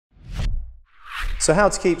So how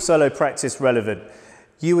to keep solo practice relevant?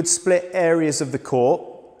 You would split areas of the court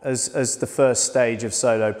as the first stage of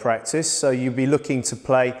solo practice. So you'd be looking to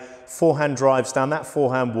play forehand drives down that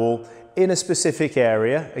forehand wall in a specific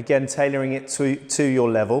area, again tailoring it to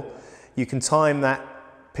your level. You can time that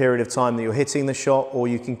period of time that you're hitting the shot, or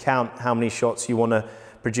you can count how many shots you want to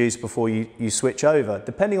produce before you switch over,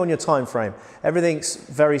 depending on your time frame. Everything's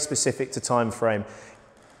very specific to time frame.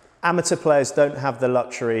 Amateur players don't have the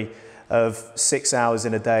luxury of 6 hours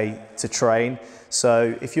in a day to train.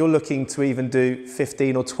 So if you're looking to even do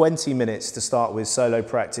 15 or 20 minutes to start with solo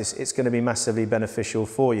practice, it's going to be massively beneficial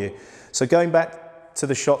for you. So going back to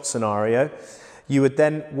the shot scenario, you would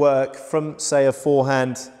then work from, say, a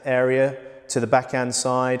forehand area to the backhand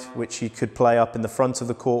side, which you could play up in the front of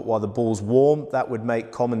the court while the ball's warm. That would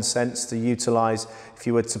make common sense to utilize if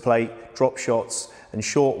you were to play drop shots and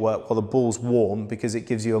short work while the ball's warm, because it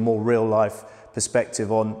gives you a more real life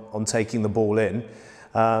perspective on taking the ball in.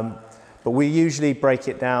 But we usually break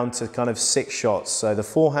it down to kind of 6 shots. So the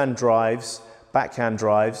forehand drives, backhand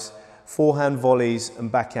drives, forehand volleys and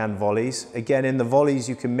backhand volleys. Again, in the volleys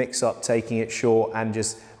you can mix up taking it short and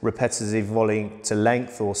just repetitive volleying to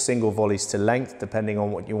length, or single volleys to length, depending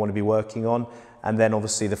on what you want to be working on. And then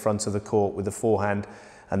obviously the front of the court with the forehand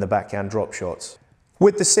and the backhand drop shots.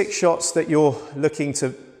 With the 6 shots that you're looking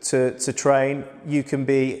to train, you can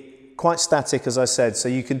be quite static, as I said, so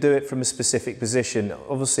you can do it from a specific position.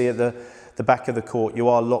 Obviously at the back of the court, you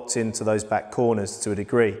are locked into those back corners to a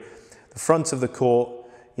degree. The front of the court,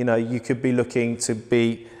 you know, you could be looking to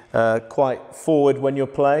be quite forward when you're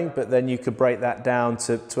playing, but then you could break that down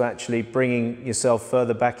to actually bringing yourself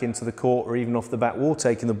further back into the court, or even off the back wall,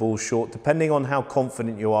 taking the ball short, depending on how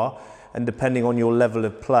confident you are and depending on your level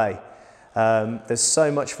of play. There's so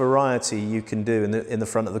much variety you can do in the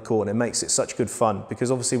front of the court, and it makes it such good fun, because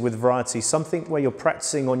obviously with variety, something where you're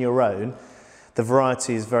practicing on your own, the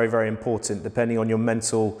variety is very, very important depending on your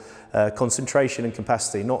mental concentration and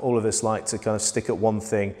capacity. Not all of us like to kind of stick at one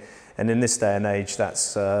thing, and in this day and age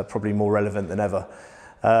that's probably more relevant than ever.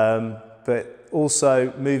 But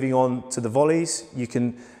also moving on to the volleys, you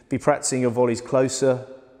can be practicing your volleys closer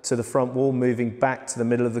to the front wall, moving back to the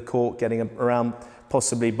middle of the court, getting around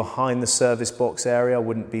possibly behind the service box area. I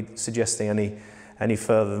wouldn't be suggesting any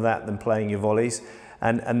further than that than playing your volleys.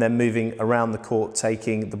 And then moving around the court,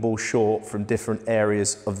 taking the ball short from different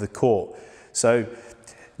areas of the court. So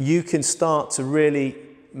you can start to really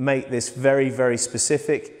make this very, very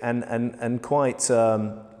specific and quite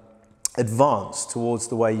advanced towards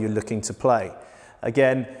the way you're looking to play.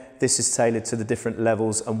 Again, this is tailored to the different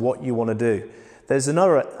levels and what you want to do. There's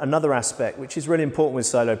another aspect which is really important with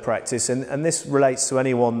solo practice, and this relates to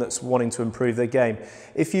anyone that's wanting to improve their game.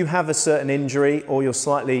 If you have a certain injury, or you're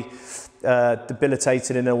slightly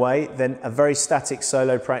debilitated in a way, then a very static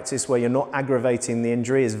solo practice where you're not aggravating the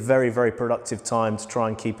injury is very, very productive time to try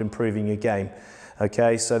and keep improving your game.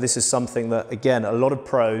 Okay, so this is something that, again, a lot of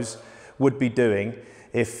pros would be doing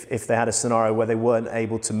if they had a scenario where they weren't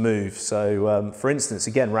able to move. So for instance,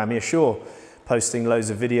 again, Ramy Ashour, posting loads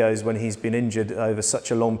of videos when he's been injured over such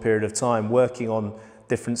a long period of time, working on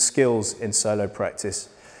different skills in solo practice.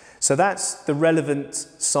 So that's the relevant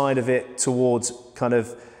side of it towards kind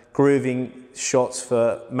of grooving shots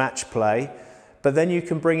for match play. But then you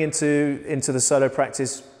can bring into the solo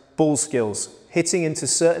practice ball skills, hitting into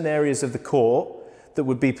certain areas of the court that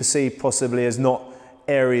would be perceived possibly as not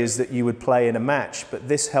areas that you would play in a match, but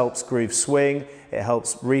this helps groove swing, it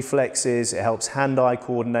helps reflexes, it helps hand-eye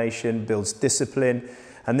coordination, builds discipline,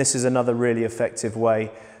 and this is another really effective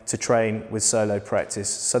way to train with solo practice.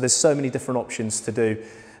 So there's so many different options to do,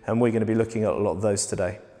 and we're going to be looking at a lot of those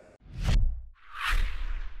today.